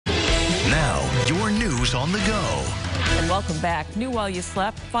news on the go. And welcome back. New while you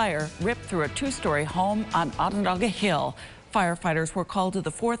slept, fire ripped through a two-story home on Onondaga Hill. Firefighters were called to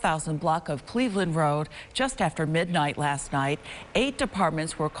the 4000 block of Cleveland Road just after midnight last night. 8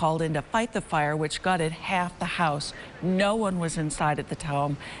 departments were called in to fight the fire, which gutted half the house. No one was inside at the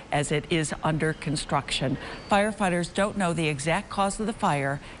home as it is under construction. Firefighters don't know the exact cause of the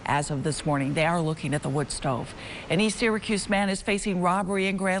fire as of this morning. They are looking at the wood stove. An East Syracuse man is facing robbery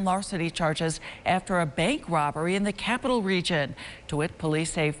and grand larceny charges after a bank robbery in the Capital Region. DeWitt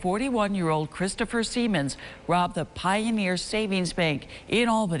police say 41-year-old Christopher Siemens robbed the Pioneer Savings Bank in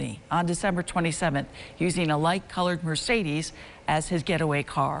Albany on December 27th using a light-colored Mercedes as his getaway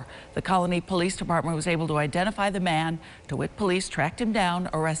car. The Colony Police Department was able to identify the man. DeWitt police tracked him down,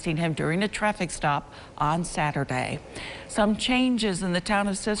 arresting him during a traffic stop on Saturday. Some changes in the town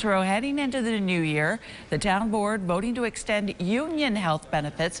of Cicero heading into the new year. The town board voting to extend union health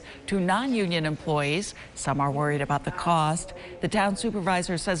benefits to non-union employees. Some are worried about the cost. The town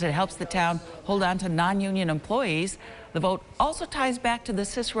supervisor says it helps the town hold on to non-union employees. The vote also ties back to the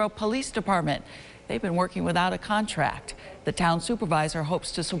Cicero Police Department. They've been working without a contract. The town supervisor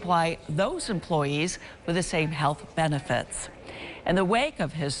hopes to supply those employees with the same health benefits. In the wake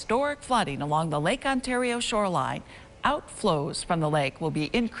of historic flooding along the Lake Ontario shoreline, outflows from the lake will be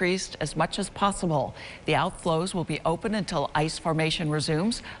increased as much as possible. The outflows will be open until ice formation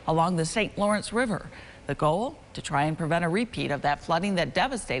resumes along the St. Lawrence River. The goal? To try and prevent a repeat of that flooding that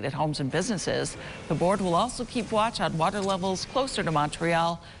devastated homes and businesses. The board will also keep watch on water levels closer to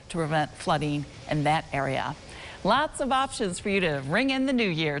Montreal to prevent flooding in that area. Lots of options for you to ring in the new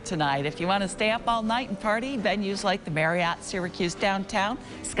year tonight. If you want to stay up all night and party, venues like the Marriott Syracuse Downtown,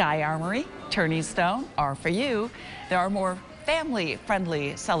 Sky Armory, Turning Stone are for you. There are more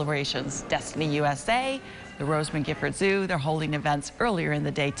family-friendly celebrations. Destiny USA, the Roseman Gifford Zoo, they're holding events earlier in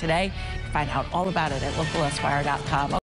the day today. Find out all about it at localesquire.com.